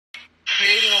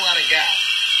creating a lot of gas.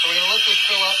 So we're going to let this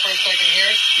fill up for a second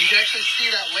here. You can actually see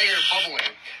that layer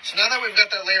bubbling. So now that we've got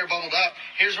that layer bubbled up,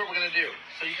 here's what we're going to do.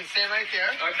 So you can stand right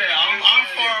there. Okay, I'm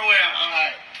far away. All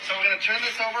right. So we're going to turn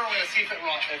this over. We're going to see if it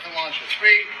launches. 3,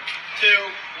 2,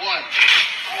 1.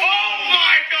 Oh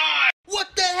my God! What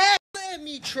the heck? Let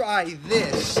me try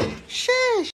this.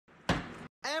 Sheesh.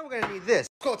 And we're going to need this.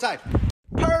 Let's go outside.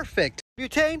 Perfect.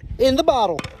 Butane in the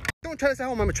bottle. Don't try this at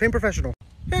home. I'm a trained professional.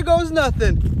 Here goes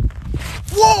nothing.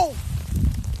 Whoa!